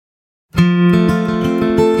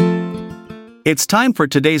It's time for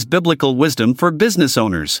today's biblical wisdom for business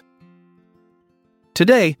owners.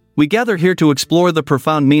 Today, we gather here to explore the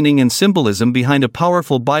profound meaning and symbolism behind a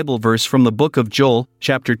powerful Bible verse from the book of Joel,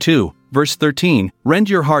 chapter 2, verse 13, "Rend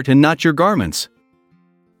your heart and not your garments.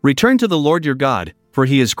 Return to the Lord your God, for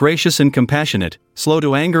he is gracious and compassionate, slow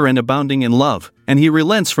to anger and abounding in love, and he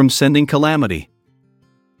relents from sending calamity."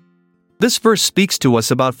 This verse speaks to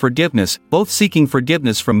us about forgiveness, both seeking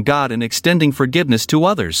forgiveness from God and extending forgiveness to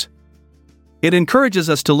others. It encourages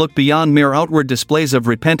us to look beyond mere outward displays of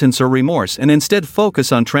repentance or remorse and instead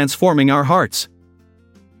focus on transforming our hearts.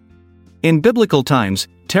 In biblical times,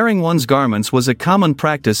 tearing one's garments was a common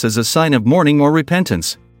practice as a sign of mourning or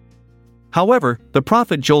repentance. However, the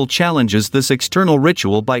prophet Joel challenges this external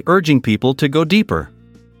ritual by urging people to go deeper.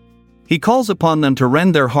 He calls upon them to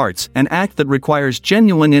rend their hearts, an act that requires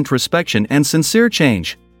genuine introspection and sincere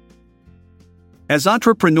change. As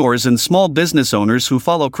entrepreneurs and small business owners who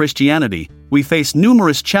follow Christianity, we face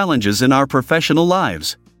numerous challenges in our professional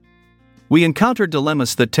lives. We encounter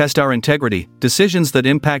dilemmas that test our integrity, decisions that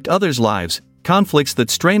impact others' lives, conflicts that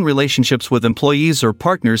strain relationships with employees or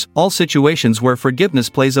partners, all situations where forgiveness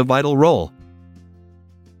plays a vital role.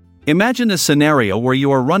 Imagine a scenario where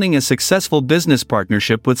you are running a successful business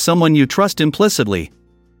partnership with someone you trust implicitly.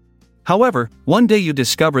 However, one day you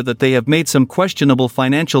discover that they have made some questionable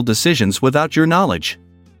financial decisions without your knowledge.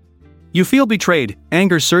 You feel betrayed,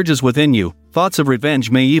 anger surges within you, thoughts of revenge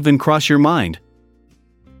may even cross your mind.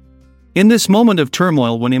 In this moment of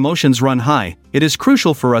turmoil when emotions run high, it is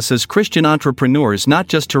crucial for us as Christian entrepreneurs not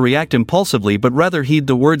just to react impulsively but rather heed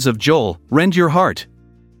the words of Joel, "Rend your heart."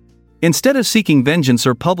 Instead of seeking vengeance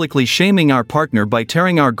or publicly shaming our partner by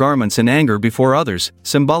tearing our garments in anger before others,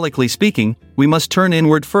 symbolically speaking, we must turn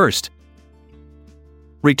inward first.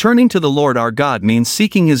 Returning to the Lord our God means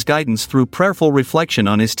seeking His guidance through prayerful reflection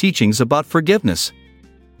on His teachings about forgiveness.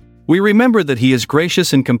 We remember that He is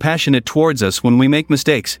gracious and compassionate towards us when we make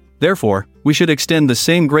mistakes, therefore, we should extend the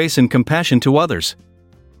same grace and compassion to others.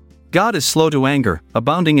 God is slow to anger,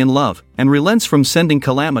 abounding in love, and relents from sending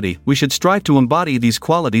calamity. We should strive to embody these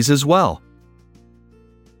qualities as well.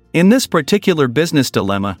 In this particular business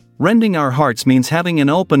dilemma, rending our hearts means having an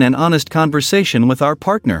open and honest conversation with our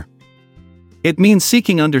partner. It means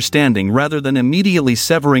seeking understanding rather than immediately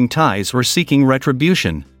severing ties or seeking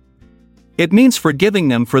retribution. It means forgiving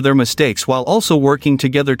them for their mistakes while also working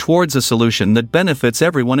together towards a solution that benefits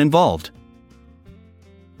everyone involved.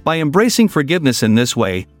 By embracing forgiveness in this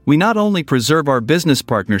way, we not only preserve our business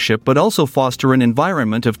partnership but also foster an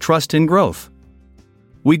environment of trust and growth.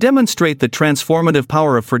 We demonstrate the transformative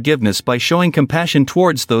power of forgiveness by showing compassion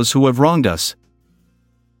towards those who have wronged us.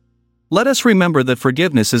 Let us remember that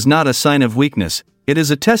forgiveness is not a sign of weakness, it is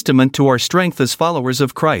a testament to our strength as followers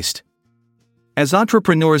of Christ. As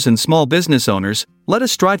entrepreneurs and small business owners, let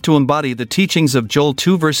us strive to embody the teachings of Joel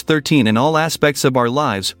 2 verse 13 in all aspects of our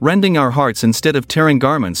lives, rending our hearts instead of tearing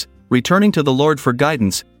garments, returning to the Lord for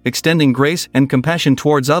guidance, extending grace and compassion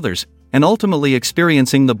towards others, and ultimately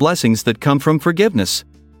experiencing the blessings that come from forgiveness.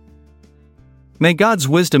 May God's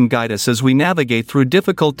wisdom guide us as we navigate through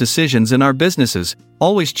difficult decisions in our businesses,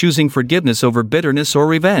 always choosing forgiveness over bitterness or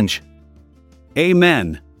revenge.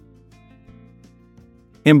 Amen.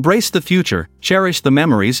 Embrace the future, cherish the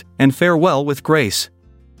memories, and farewell with grace.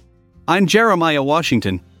 I'm Jeremiah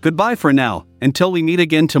Washington. Goodbye for now, until we meet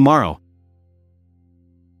again tomorrow.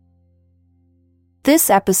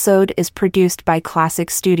 This episode is produced by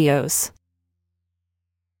Classic Studios.